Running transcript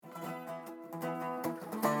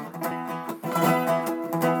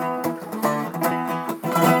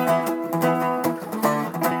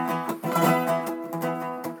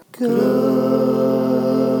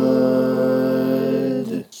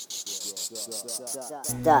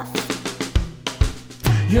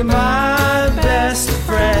You're my best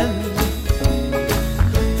friend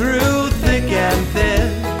through thick and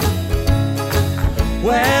thin.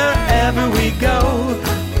 Wherever we go,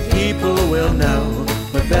 people will know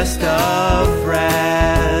we're best of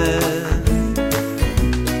friends.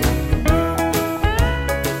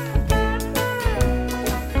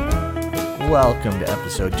 Welcome to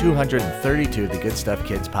episode 232 of the Good Stuff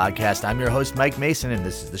Kids podcast. I'm your host, Mike Mason, and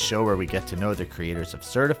this is the show where we get to know the creators of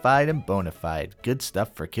certified and bona fide good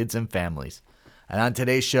stuff for kids and families. And on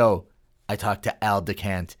today's show, I talk to Al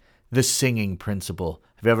deCant, the singing principal.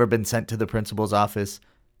 Have you ever been sent to the principal's office?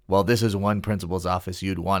 Well, this is one principal's office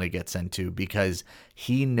you'd want to get sent to because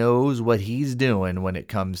he knows what he's doing when it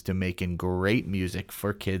comes to making great music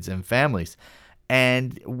for kids and families.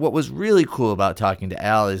 And what was really cool about talking to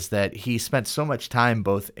Al is that he spent so much time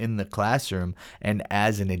both in the classroom and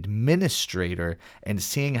as an administrator, and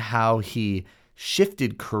seeing how he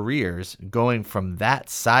shifted careers going from that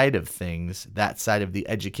side of things, that side of the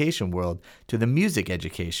education world, to the music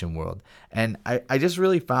education world. And I just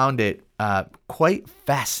really found it quite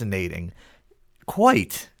fascinating to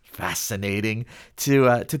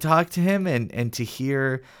talk to him and to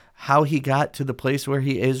hear how he got to the place where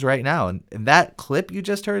he is right now. And that clip you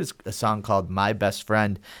just heard is a song called My Best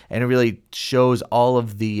Friend, and it really shows all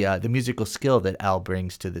of the musical skill that Al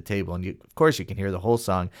brings to the table. And of course, you can hear the whole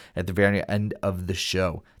song at the very end of the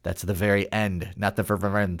show. That's the very end, not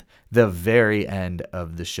the end, the very end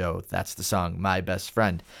of the show. That's the song, My Best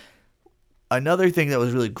Friend. Another thing that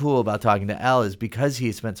was really cool about talking to Al is because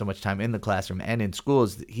he spent so much time in the classroom and in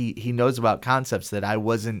schools, he knows about concepts that I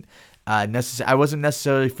wasn't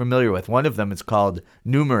necessarily familiar with. One of them is called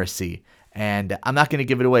numeracy, and I'm not going to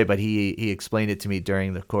give it away, but he explained it to me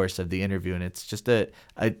during the course of the interview, and it's just it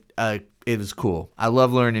was cool. I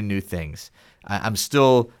love learning new things. I'm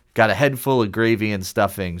still got a head full of gravy and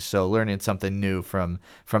stuffing, so learning something new from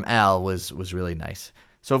Al was really nice.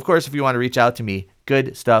 So, of course, if you want to reach out to me,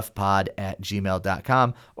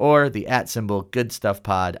 goodstuffpod@gmail.com or the @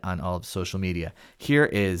 goodstuffpod on all of social media. Here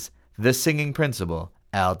is the singing principal,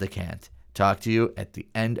 Al deCant. Talk to you at the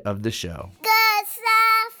end of the show. Good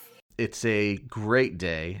stuff! It's a great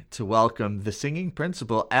day to welcome the singing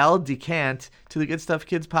principal, Al deCant, to the Good Stuff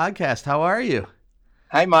Kids podcast. How are you?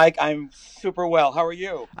 Hi, Mike. I'm super well. How are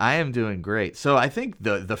you? I am doing great. So I think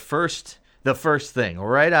the first thing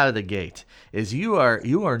right out of the gate is you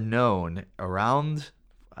are known around,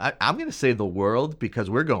 I'm going to say the world because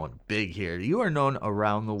we're going big here. You are known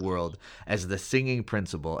around the world as the singing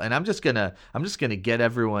principal. And I'm just going to get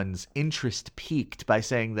everyone's interest piqued by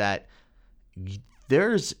saying that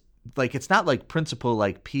there's like, it's not like principal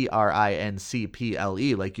like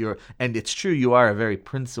PRINCPLE, like and it's true, you are a very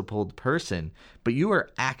principled person, but you are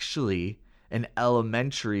actually an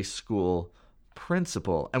elementary school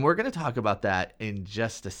principal, and we're going to talk about that in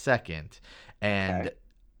just a second. And okay.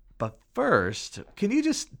 But first, can you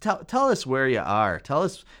just tell us where you are? Tell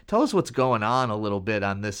us what's going on a little bit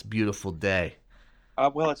on this beautiful day.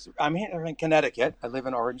 I'm here in Connecticut. I live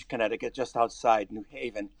in Orange, Connecticut, just outside New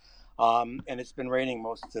Haven, and it's been raining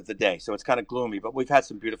most of the day, so it's kind of gloomy. But we've had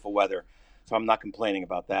some beautiful weather, so I'm not complaining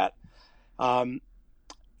about that.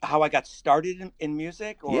 How I got started in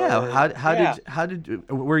music? Or,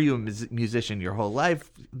 were you a musician your whole life?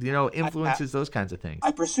 You know, influences, those kinds of things.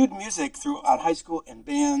 I pursued music throughout high school in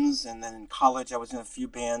bands, and then in college I was in a few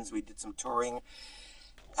bands. We did some touring,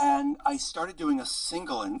 and I started doing a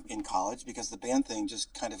single in college because the band thing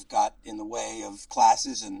just kind of got in the way of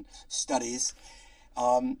classes and studies.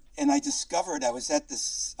 And I discovered I was at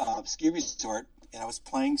this ski resort, and I was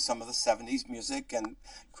playing some of the 70s music and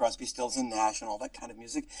Crosby, Stills and Nash and all that kind of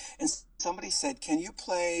music. And somebody said, "Can you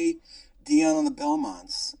play Dion on the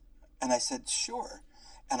Belmonts?" And I said, "Sure."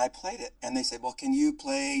 And I played it. And they said, "Well, can you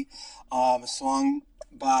play a song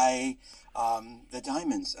by the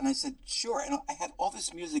Diamonds?" And I said, "Sure." And I had all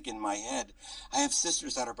this music in my head. I have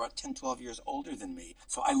sisters that are about 10, 12 years older than me.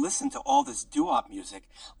 So I listened to all this doo-wop music.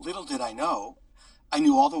 Little did I know, I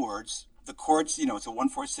knew all the words. The chords, it's a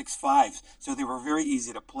 1-4-6-5, so they were very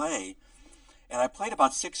easy to play. And I played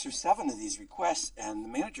about 6 or 7 of these requests, and the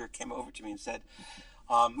manager came over to me and said,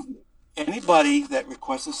 "Anybody that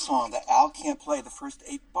requests a song that Al can't play the first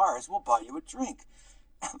 8 bars, we'll buy you a drink."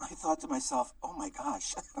 And I thought to myself, "Oh my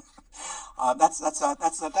gosh, that's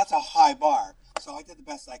a high bar." So I did the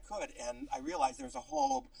best I could, and I realized there's a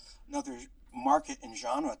whole another market and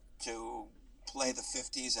genre to play the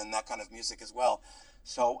 50s and that kind of music as well.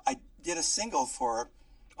 So I did a single for,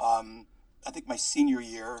 I think my junior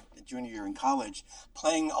year in college,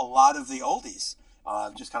 playing a lot of the oldies.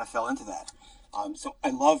 Just kind of fell into that. So I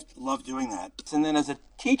loved doing that. And then as a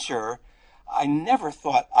teacher, I never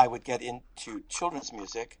thought I would get into children's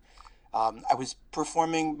music. I was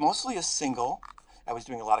performing mostly a single. I was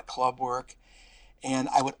doing a lot of club work, and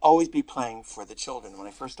I would always be playing for the children. When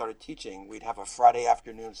I first started teaching, we'd have a Friday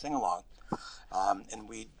afternoon sing-along, and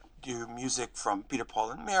we'd do music from Peter,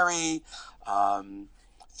 Paul, and Mary,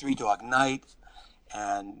 Three Dog Night,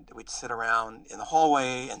 and we'd sit around in the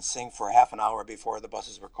hallway and sing for half an hour before the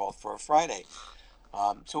buses were called for a Friday.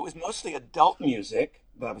 So it was mostly adult music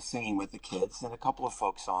that I was singing with the kids and a couple of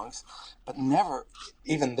folk songs, but never,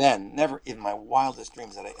 even then, never in my wildest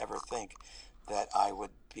dreams did I ever think that I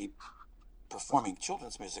would be performing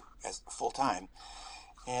children's music as full time.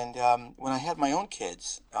 And when I had my own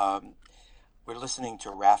kids, we're listening to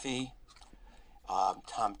Raffi,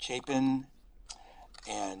 Tom Chapin,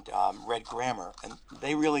 and Red Grammer, and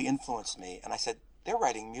they really influenced me. And I said, they're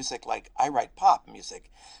writing music like I write pop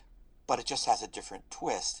music, but it just has a different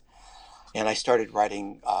twist. And I started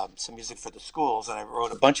writing some music for the schools, and I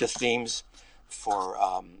wrote a bunch of themes for,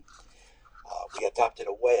 we adopted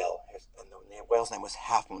a whale, and the whale's name was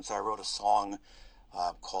Half Moon, so I wrote a song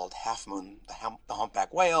called Half Moon, the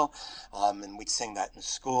Humpback Whale, and we'd sing that in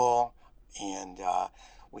school, and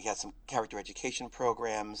we had some character education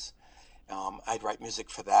programs. I'd write music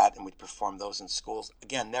for that, and we'd perform those in schools.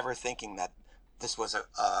 Again, never thinking that this was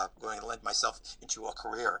going to lend myself into a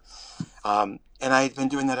career. And I've been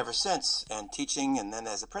doing that ever since, and teaching, and then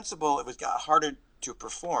as a principal, it got harder to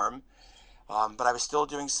perform, but I was still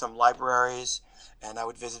doing some libraries, and I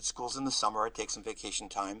would visit schools in the summer. I'd take some vacation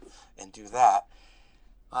time and do that.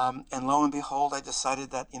 And lo and behold, I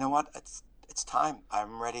decided that, you know what, it's time.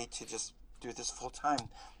 I'm ready to just do this full time.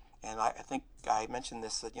 And I think I mentioned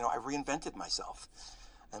this, that, I reinvented myself.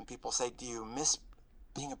 And people say, do you miss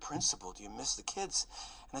being a principal? Do you miss the kids?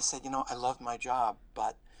 And I said, I love my job,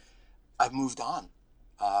 but I've moved on.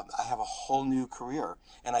 I have a whole new career,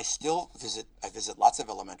 and I visit lots of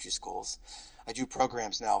elementary schools. I do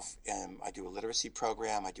programs now. I do a literacy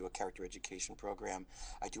program. I do a character education program.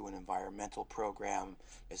 I do an environmental program,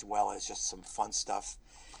 as well as just some fun stuff.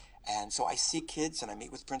 And so I see kids, and I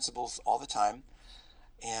meet with principals all the time.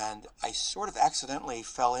 And I sort of accidentally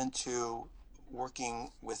fell into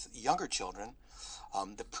working with younger children,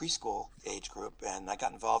 the preschool age group, and I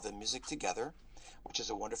got involved in Music Together, which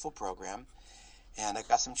is a wonderful program. And I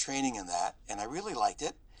got some training in that, and I really liked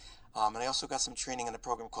it. And I also got some training in a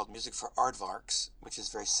program called Music for Aardvarks, which is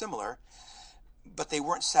very similar. But they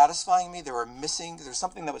weren't satisfying me. There was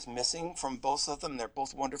something that was missing from both of them. They're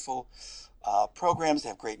both wonderful programs. They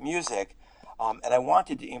have great music. And I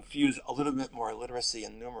wanted to infuse a little bit more literacy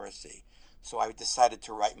and numeracy. So I decided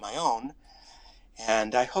to write my own.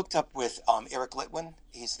 And I hooked up with Eric Litwin.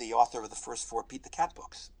 He's the author of the first 4 Pete the Cat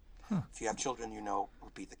books. If you have children, you know who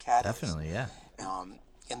Pete the Cat is. Definitely, yeah.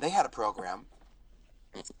 And they had a program.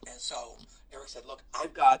 And so Eric said, look,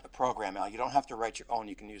 I've got a program, Al. You don't have to write your own.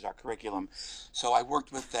 You can use our curriculum. So I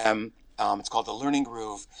worked with them. It's called The Learning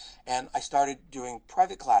Groove. And I started doing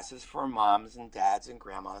private classes for moms and dads and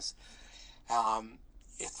grandmas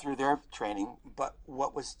through their training. But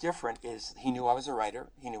what was different is he knew I was a writer.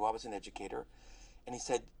 He knew I was an educator. And he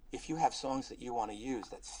said, if you have songs that you want to use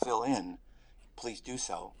that fill in, please do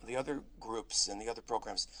so. The other groups and the other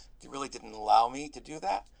programs really didn't allow me to do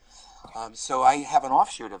that. So I have an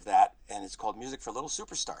offshoot of that, and it's called Music for Little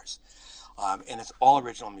Superstars. And it's all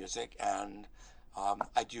original music, and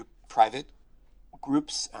I do private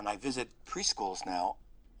groups, and I visit preschools now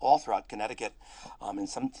all throughout Connecticut, and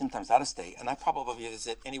sometimes out of state. And I probably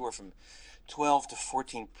visit anywhere from 12 to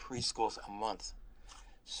 14 preschools a month.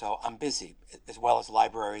 So I'm busy, as well as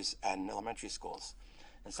libraries and elementary schools.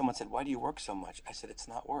 And someone said, why do you work so much? I said, it's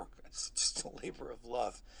not work. It's just a labor of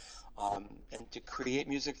love. And to create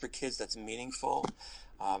music for kids that's meaningful.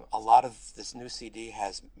 A lot of this new CD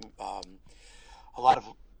has a lot of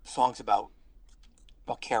songs about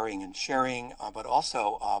caring and sharing, but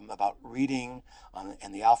also about reading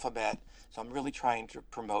and the alphabet. So I'm really trying to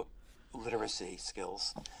promote literacy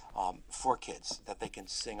skills for kids that they can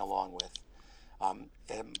sing along with. And,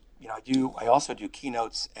 I also do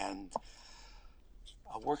keynotes and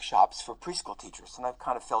workshops for preschool teachers, and I've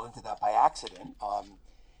kind of fell into that by accident.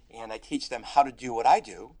 And I teach them how to do what I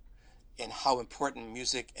do, and how important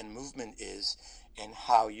music and movement is, and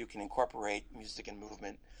how you can incorporate music and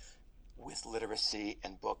movement with literacy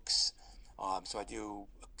and books. So I do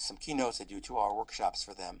some keynotes. I do 2-hour workshops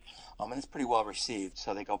for them, and it's pretty well received.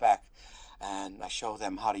 So they go back, and I show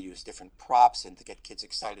them how to use different props and to get kids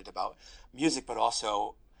excited about music, but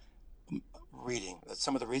also reading.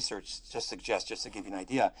 Some of the research just suggests, just to give you an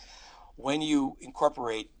idea, when you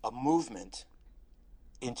incorporate a movement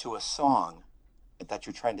into a song that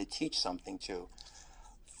you're trying to teach something to,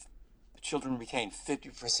 children retain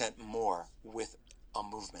 50% more with a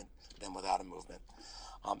movement than without a movement.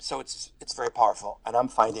 So it's very powerful, and I'm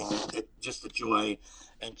finding it just a joy,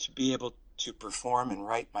 and to be able to perform and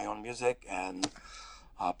write my own music and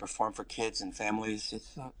perform for kids and families,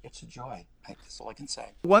 it's a joy. That's all I can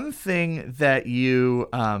say. One thing that you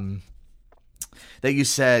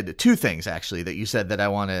said, two things actually that you said that I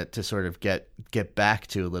wanted to sort of get back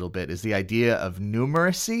to a little bit, is the idea of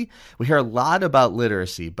numeracy. We hear a lot about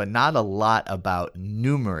literacy, but not a lot about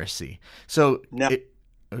numeracy. So no.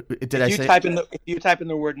 If you type in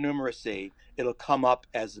the word numeracy, it'll come up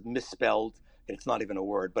as misspelled. It's not even a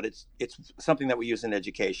word, but it's something that we use in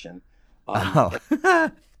education. I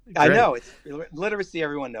know it's literacy.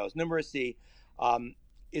 Everyone knows numeracy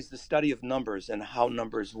is the study of numbers and how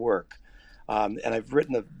numbers work. And I've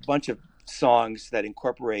written a bunch of songs that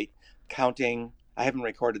incorporate counting. I haven't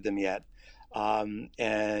recorded them yet,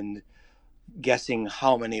 and guessing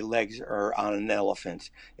how many legs are on an elephant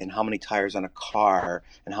and how many tires on a car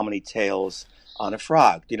and how many tails on a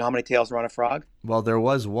frog. Do you know how many tails are on a frog? Well, there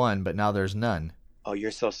was one, but now there's none. Oh,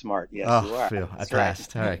 you're so smart. Yes, you are. Phew, I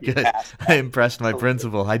passed. Right. All right, good. I impressed my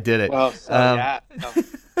principal. I did it. Well,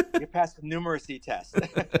 you passed the numeracy test.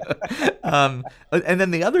 And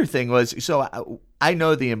then the other thing was, so I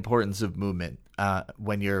know the importance of movement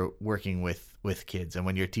when you're working with kids and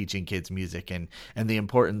when you're teaching kids music, and the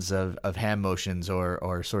importance of hand motions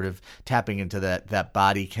or sort of tapping into that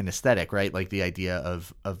body kinesthetic, right? Like the idea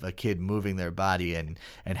of a kid moving their body and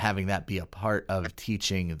having that be a part of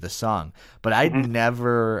teaching the song. But I'd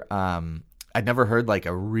never heard like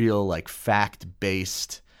a real like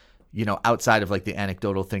fact-based, outside of like the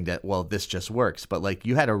anecdotal thing that, well, this just works, but like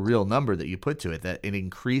you had a real number that you put to it, that it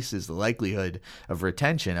increases the likelihood of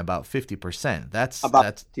retention about 50%. That's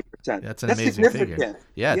 50%. That's an amazing figure.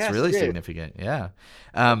 Yeah, it's really significant. Yeah.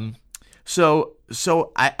 So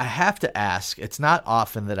I have to ask, it's not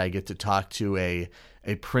often that I get to talk to a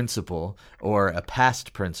principal or a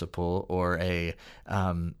past principal or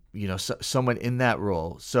someone in that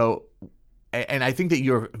role. So, and I think that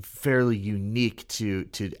you're fairly unique to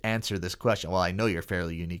answer this question. Well, I know you're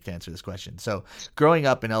fairly unique to answer this question. So growing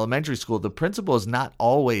up in elementary school, the principal is not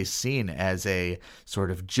always seen as a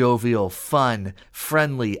sort of jovial, fun,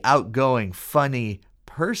 friendly, outgoing, funny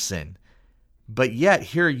person. But yet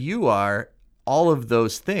here you are, all of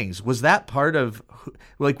those things. Was that part of,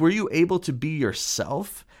 like, were you able to be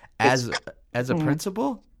yourself as a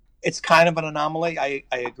principal? It's kind of an anomaly. I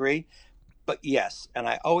agree. But yes, and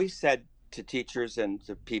I always said to teachers and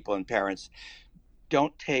to people and parents,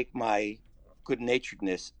 don't take my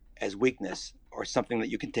good-naturedness as weakness or something that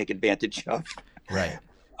you can take advantage of. Right.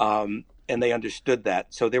 And they understood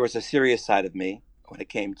that. So there was a serious side of me when it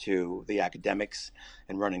came to the academics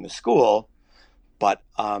and running the school. But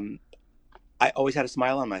I always had a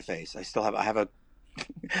smile on my face.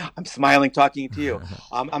 I'm smiling talking to you.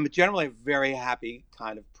 I'm generally a very happy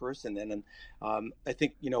kind of person. And I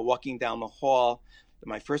think, walking down the hall,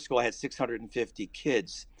 my first school, I had 650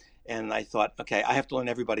 kids, and I thought, okay, I have to learn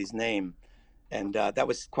everybody's name. And that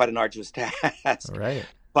was quite an arduous task. Right.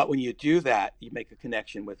 But when you do that, you make a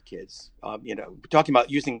connection with kids. Talking about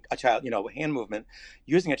using a child, hand movement,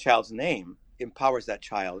 using a child's name empowers that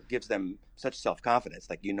child, gives them such self-confidence,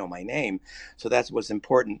 like, my name. So that was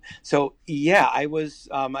important. So yeah, I was,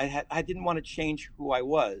 I didn't want to change who I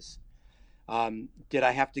was. Did I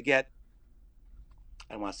have to get,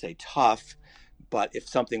 I don't want to say tough, but if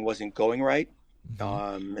something wasn't going right,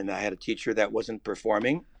 and I had a teacher that wasn't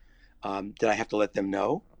performing, did I have to let them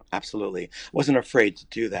know? Absolutely. Wasn't afraid to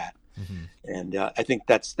do that. Mm-hmm. And I think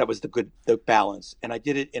that was the balance. And I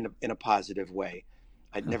did it in a positive way.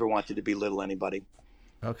 I never wanted to belittle anybody.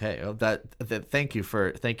 Okay. Well, thank you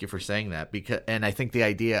for saying that, and I think the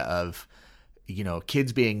idea of,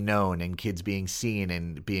 kids being known and kids being seen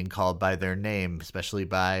and being called by their name, especially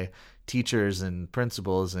by teachers and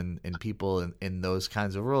principals and people in those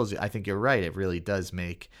kinds of roles, I think you're right. It really does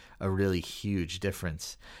make a really huge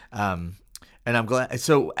difference. And I'm glad.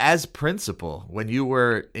 So as principal, when you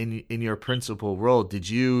were in your principal role, did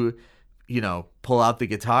you, pull out the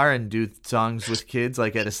guitar and do songs with kids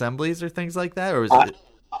like at assemblies or things like that? Or was it?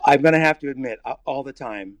 I'm going to have to admit, all the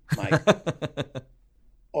time, Mike,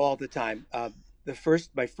 all the time.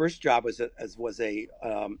 My first job was I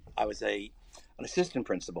was an assistant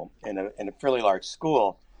principal in a fairly large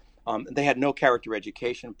school. They had no character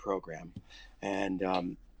education program,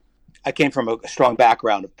 and I came from a strong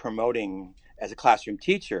background of promoting as a classroom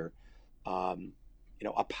teacher, a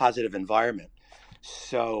positive environment.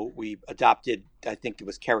 So we adopted, I think it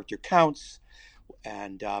was character counts,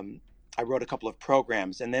 and I wrote a couple of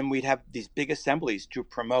programs, and then we'd have these big assemblies to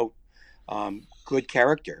promote good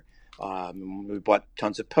character. We bought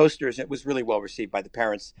tons of posters. It was really well received by the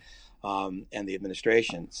parents and the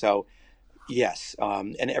administration. So, yes,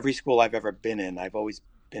 and every school I've ever been in, I've always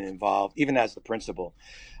been involved, even as the principal,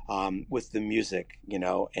 with the music,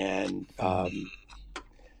 and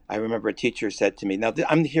I remember a teacher said to me, now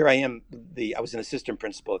I was an assistant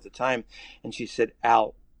principal at the time, and she said,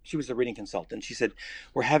 Al, she was a reading consultant. She said,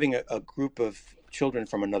 we're having a group of children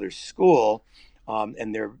from another school,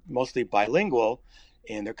 and they're mostly bilingual,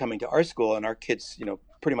 and they're coming to our school, and our kids,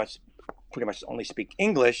 pretty much only speak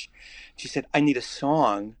English. She said, I need a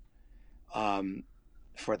song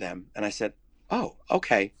for them. And I said, oh,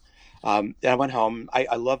 okay. And I went home.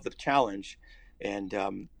 I love the challenge. And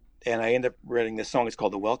I ended up writing this song. It's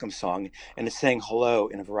called The Welcome Song. And it's saying hello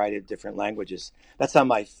in a variety of different languages. That's on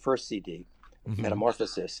my first CD,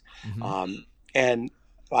 Metamorphosis. And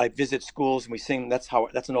I visit schools and we sing. That's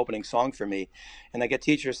an opening song for me. And I get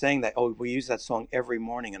teachers saying that, oh, we use that song every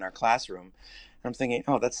morning in our classroom. And I'm thinking,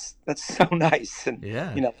 oh, that's so nice. And,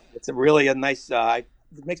 it's really a nice, it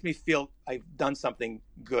makes me feel I've done something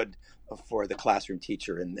good for the classroom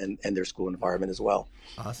teacher and their school environment as well.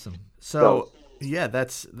 Awesome. So yeah,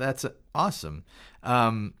 that's awesome.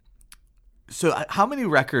 So how many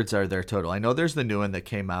records are there total? I know there's the new one that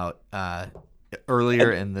came out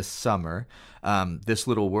earlier in the summer, This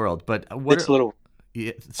Little World. But what are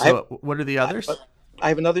the others? I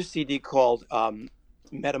have another CD called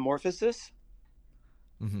Metamorphosis.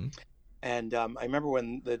 And I remember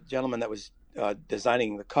when the gentleman that was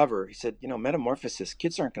designing the cover, he said, Metamorphosis,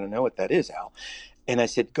 kids aren't going to know what that is, Al. And I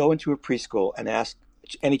said, go into a preschool and ask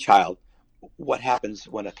any child what happens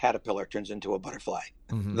when a caterpillar turns into a butterfly.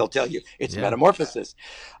 They'll tell you it's metamorphosis.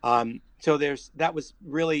 So that was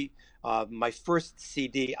really my first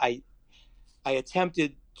CD. I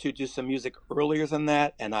attempted to do some music earlier than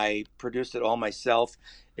that, and I produced it all myself.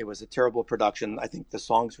 It was a terrible production. I think the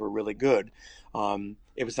songs were really good.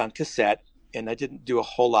 It was on cassette, and I didn't do a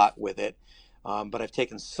whole lot with it. But I've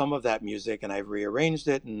taken some of that music and I've rearranged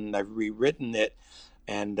it and I've rewritten it.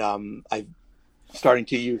 And I'm starting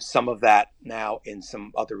to use some of that now in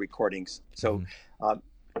some other recordings. So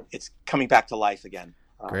it's coming back to life again.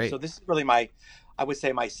 Great. So this is really I would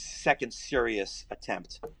say my second serious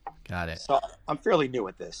attempt. Got it. So I'm fairly new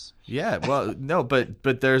at this. Yeah, well, no,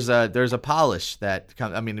 but there's a polish that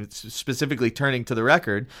comes. I mean, it's specifically turning to the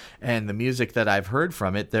record and the music that I've heard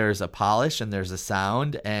from it. There's a polish and there's a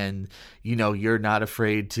sound, and you're not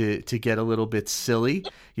afraid to get a little bit silly.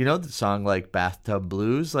 The song like Bathtub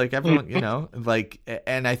Blues, like everyone,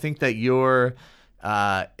 and I think that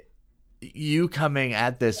you coming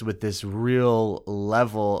at this with this real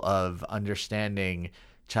level of understanding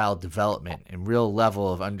child development and real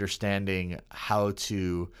level of understanding how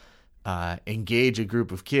to engage a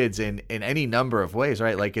group of kids in any number of ways,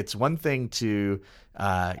 right? Like it's one thing to,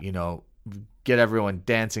 get everyone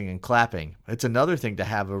dancing and clapping. It's another thing to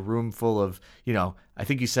have a room full of, I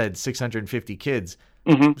think you said 650 kids,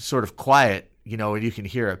 sort of quiet, and you can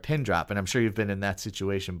hear a pin drop. And I'm sure you've been in that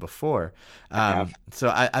situation before. So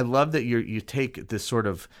I love that you take this sort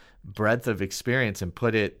of breadth of experience and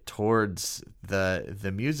put it towards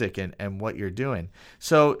the music and what you're doing.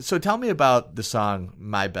 So tell me about the song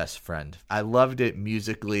My Best Friend. I loved it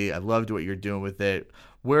musically. I loved what you're doing with it.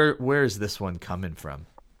 Where is this one coming from?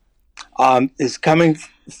 It's coming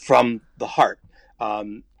from the heart,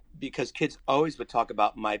 because kids always would talk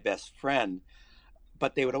about my best friend,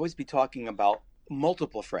 but they would always be talking about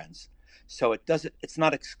multiple friends. So it's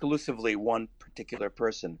not exclusively one particular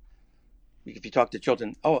person. If you talk to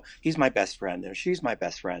children, oh, he's my best friend, or she's my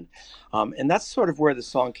best friend. And that's sort of where the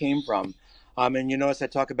song came from. And as I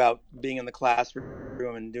talk about being in the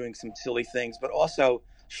classroom and doing some silly things, but also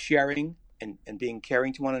sharing and being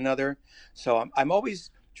caring to one another. So I'm always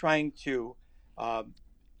trying to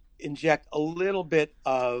inject a little bit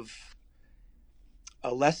of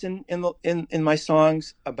a lesson in my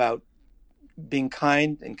songs about being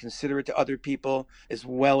kind and considerate to other people, as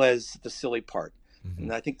well as the silly part.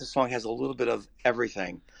 And I think the song has a little bit of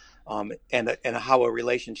everything, and how a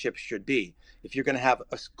relationship should be. If you're going to have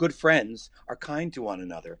good friends are kind to one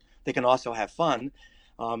another, they can also have fun.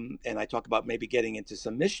 And I talk about maybe getting into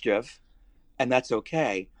some mischief, and that's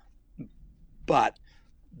okay. But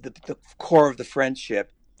the core of the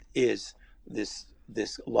friendship is this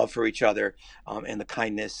love for each other, and the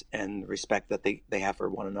kindness and respect that they have for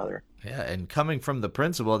one another. Yeah, and coming from the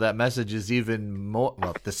principal, that message is even more,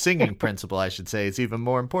 well, the singing principal, I should say, is even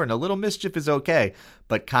more important. A little mischief is okay,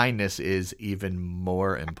 but kindness is even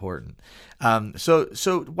more important.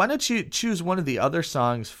 So why don't you choose one of the other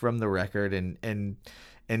songs from the record and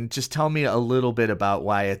and just tell me a little bit about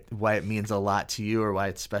why it means a lot to you, or why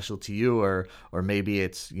it's special to you, or maybe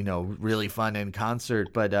it's, you know, really fun in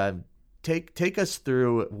concert. But take us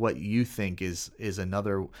through what you think is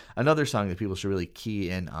another song that people should really key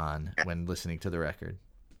in on when listening to the record.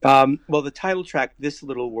 Well, the title track, "This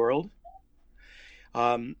Little World."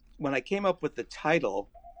 When I came up with the title,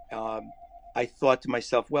 I thought to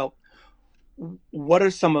myself, well, what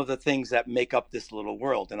are some of the things that make up this little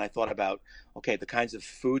world? And I thought about, okay, the kinds of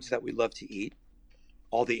foods that we love to eat,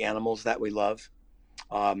 all the animals that we love.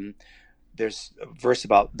 There's a verse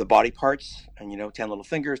about the body parts, and, you know, 10 little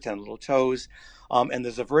fingers, 10 little toes. And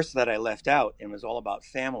there's a verse that I left out, and it was all about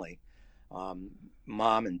family.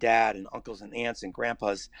 Mom and dad and uncles and aunts and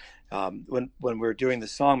grandpas. When we were doing the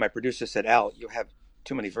song, my producer said, "Al, you have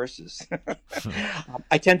too many verses."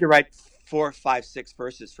 I tend to write 4, 5, 6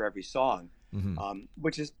 verses for every song,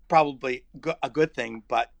 which is probably a good thing,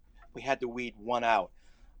 but we had to weed one out.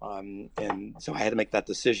 And so I had to make that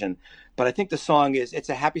decision. But I think the song it's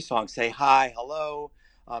a happy song. Say hi, hello.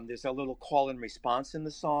 There's a little call and response in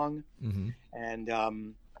the song.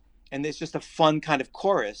 And it's just a fun kind of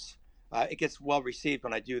chorus. It gets well received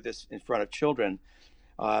when I do this in front of children.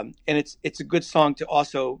 And it's a good song to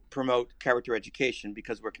also promote character education,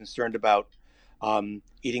 because we're concerned about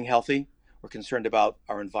eating healthy. We're concerned about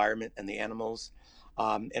our environment and the animals.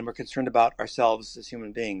 And we're concerned about ourselves as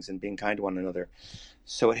human beings and being kind to one another.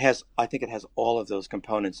 So I think it has all of those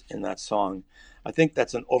components in that song. I think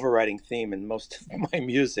that's an overriding theme in most of my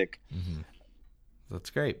music. That's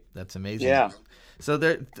great. That's amazing. Yeah. So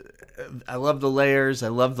I love the layers. I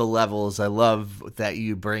love the levels. I love that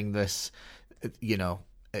you bring this, you know,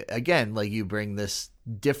 again, like you bring this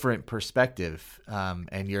different perspective,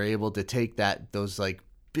 and you're able to take those like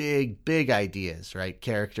big ideas, right?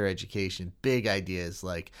 Character education, big ideas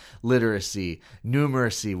like literacy,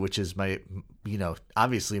 numeracy, which is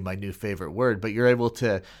obviously my new favorite word, but you're able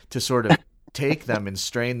to sort of take them and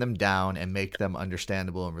strain them down and make them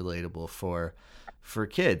understandable and relatable for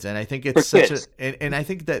kids. And I think it's and I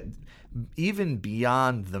think that even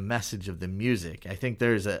beyond the message of the music, I think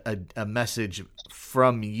there's a message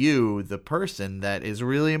from you, the person, that is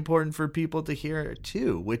really important for people to hear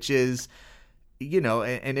too, which is, you know,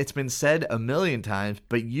 and it's been said a million times,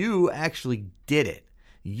 but you actually did it.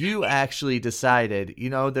 You actually decided, you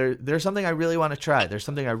know, there's something I really want to try. There's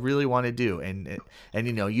something I really want to do. And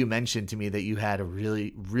you know, you mentioned to me that you had a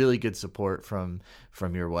really, really good support from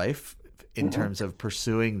your wife in terms of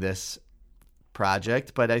pursuing this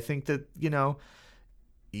project. But I think that, you know,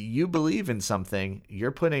 you believe in something,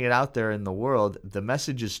 you're putting it out there in the world. The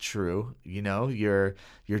message is true. You know, you're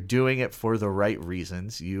doing it for the right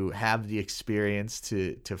reasons. You have the experience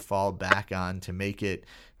to fall back on, to make it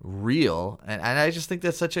real. And I just think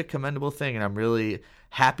that's such a commendable thing. And I'm really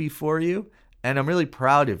happy for you. And I'm really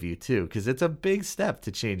proud of you too, because it's a big step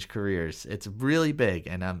to change careers. It's really big.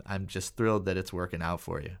 And I'm just thrilled that it's working out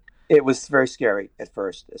for you. It was very scary at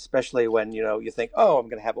first, especially when, you know, you think, oh, I'm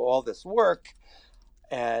going to have all this work.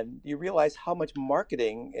 And you realize how much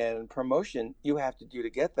marketing and promotion you have to do to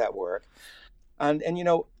get that work. And you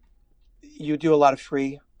know, you do a lot of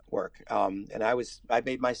free work. And I was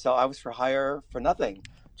for hire for nothing,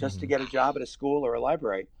 just to get a job at a school or a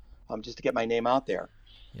library, just to get my name out there.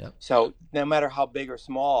 Yep. So no matter how big or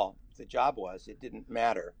small the job was, it didn't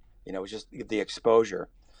matter. You know, it was just the exposure.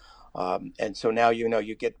 And so now, you know,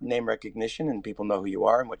 you get name recognition and people know who you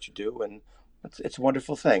are and what you do. And it's a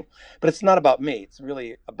wonderful thing. But it's not about me. It's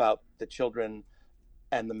really about the children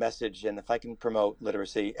and the message. And if I can promote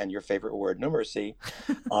literacy and your favorite word, numeracy,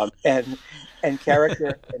 and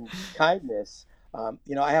character and kindness,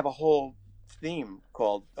 you know, I have a whole theme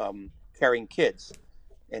called Caring Kids.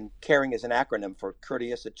 And caring is an acronym for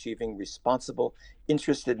courteous, achieving, responsible,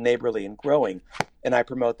 interested, neighborly, and growing. And I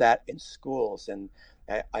promote that in schools. And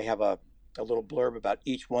I have a little blurb about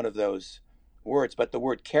each one of those words. But the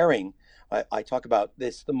word caring, I talk about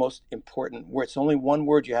this, the most important word. It's only one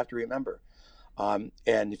word you have to remember. And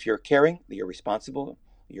if you're caring, you're responsible,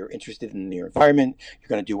 you're interested in your environment, you're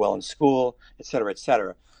going to do well in school, et cetera, et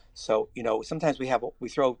cetera. So, you know, sometimes we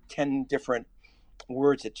throw 10 different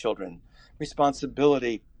words at children.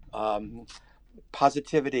 Responsibility,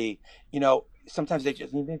 positivity, you know, sometimes they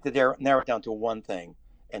just need to narrow it down to one thing.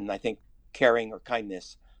 And I think caring or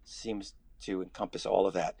kindness seems to encompass all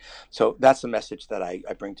of that. So that's the message that I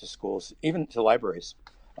bring to schools, even to libraries.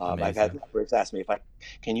 I've had libraries ask me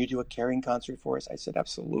can you do a caring concert for us? I said,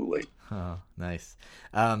 absolutely. Oh, nice.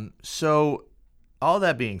 So all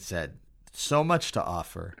that being said, so much to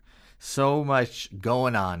offer, so much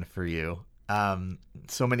going on for you.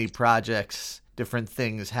 So many projects, different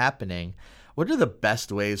things happening. What are the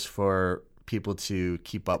best ways for people to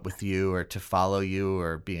keep up with you or to follow you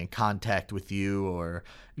or be in contact with you, or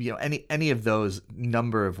any of those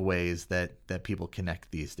number of ways that people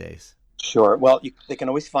connect these days? Sure. Well, they can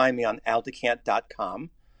always find me on deCant.com.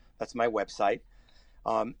 That's my website.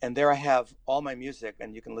 And there I have all my music,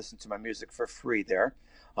 and you can listen to my music for free there.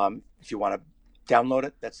 If you want to download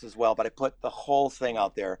it, that's as well. But I put the whole thing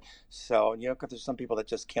out there. So, because there's some people that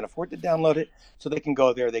just can't afford to download it, so they can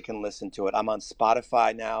go there, they can listen to it. I'm on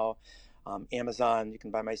Spotify now, Amazon. You can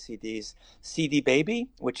buy my CDs. CD Baby,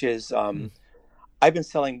 which is, I've been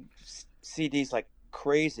selling CDs like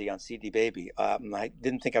crazy on CD Baby. I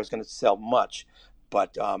didn't think I was going to sell much,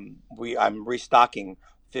 but I'm restocking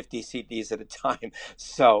 50 CDs at a time.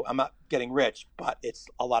 So I'm not getting rich, but it's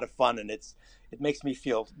a lot of fun, and it makes me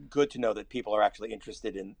feel good to know that people are actually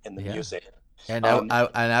interested in the music. And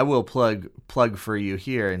I will plug for you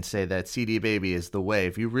here and say that CD Baby is the way.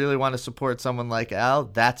 If you really want to support someone like Al,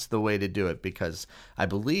 that's the way to do it, because I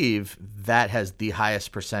believe that has the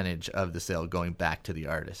highest percentage of the sale going back to the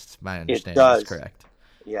artists. My understanding is correct.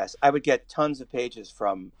 Yes, I would get tons of pages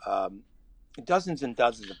from dozens and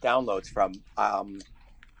dozens of downloads from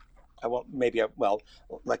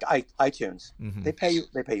like iTunes. Mm-hmm. They pay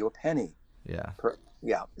you a penny. Yeah.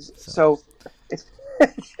 So it's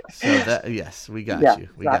yes, we got you.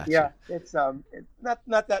 We got you. It's not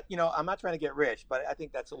that, I'm not trying to get rich, but I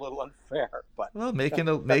think that's a little unfair. But making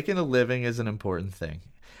a living is an important thing.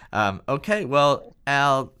 Okay, well,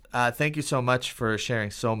 Al, thank you so much for sharing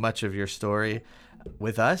so much of your story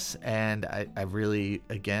with us, and I really,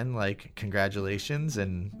 again, congratulations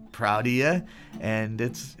and proud of you, and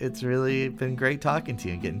it's really been great talking to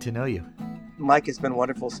you and getting to know you. Mike, it's been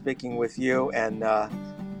wonderful speaking with you, and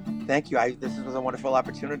thank you. This was a wonderful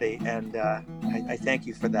opportunity, and I thank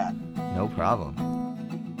you for that. No problem.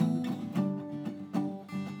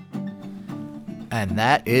 And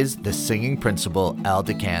that is the singing principal, Al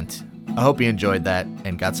deCant. I hope you enjoyed that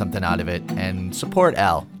and got something out of it, and support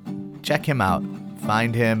Al. Check him out.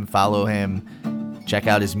 Find him, follow him, check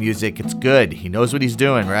out his music. It's good. He knows what he's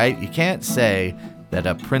doing, right? You can't say that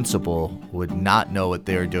a principal would not know what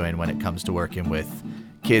they're doing when it comes to working with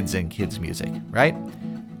kids and kids' music, right?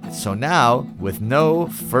 So now, with no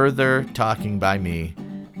further talking by me,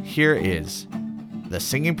 here is the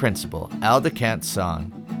singing principal, Al deCant's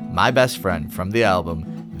song, My Best Friend, from the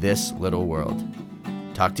album This Little World.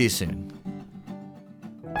 Talk to you soon.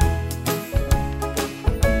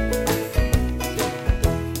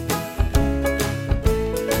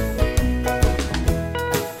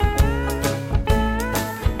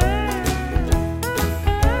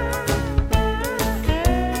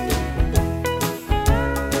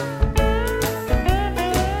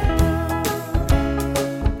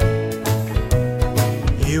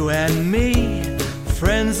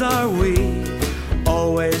 Are we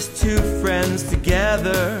always two friends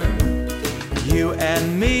together? You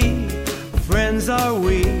and me, friends are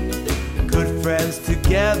we, good friends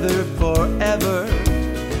together forever.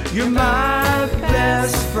 You're my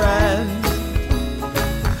best friend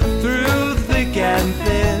through thick and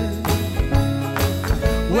thin.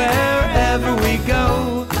 Wherever we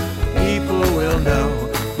go, people will know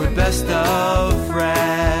we're best of friends.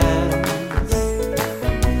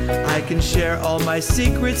 I can share all my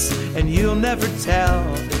secrets and you'll never tell.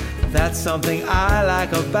 That's something I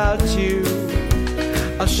like about you.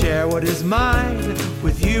 I'll share what is mine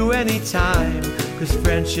with you anytime, 'cause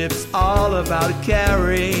friendship's all about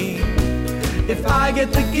caring. If I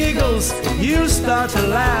get the giggles, you start to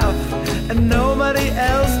laugh, and nobody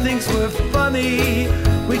else thinks we're funny.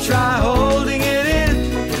 We try holding it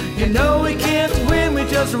in, you know we can't win. We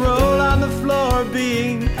just roll on the floor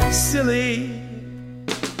being silly.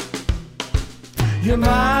 You're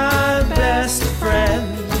my best friend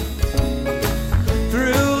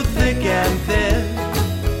through thick and thin.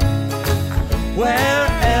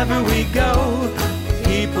 Wherever we go,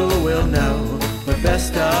 people will know we're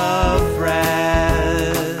best of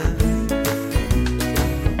friends.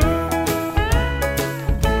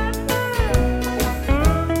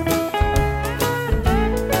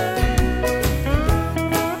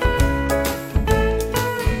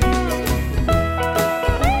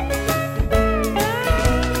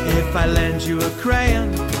 If I lend you a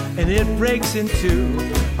crayon and it breaks in two,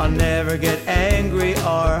 I'll never get angry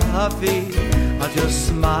or huffy. I'll just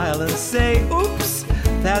smile and say, oops,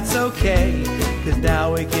 that's okay, 'cause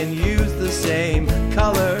now we can use the same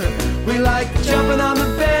color. We like jumping on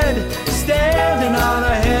the bed, standing on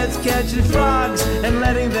our heads, catching frogs and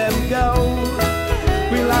letting them go.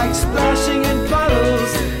 We like splashing in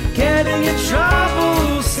puddles, getting in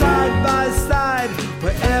trouble, side by side,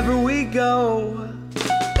 wherever we go.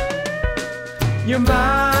 You're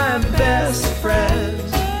my best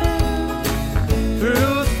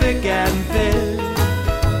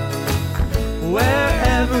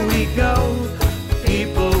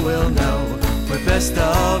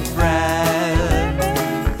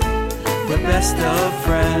best of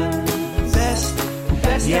friends.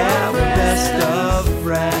 Yeah, we're best of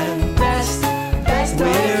friends.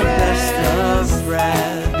 We're best of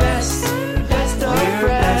friends. We're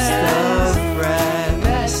best of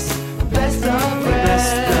friends. We're best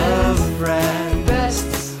of friends.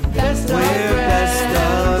 We're best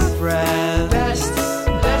of friends.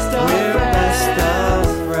 We're best of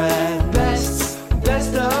friends.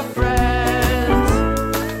 Best of friends.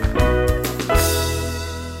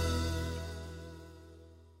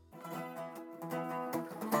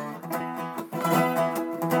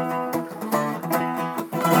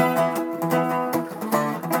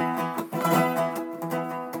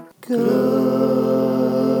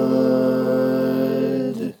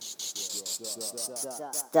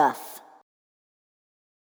 Stuff.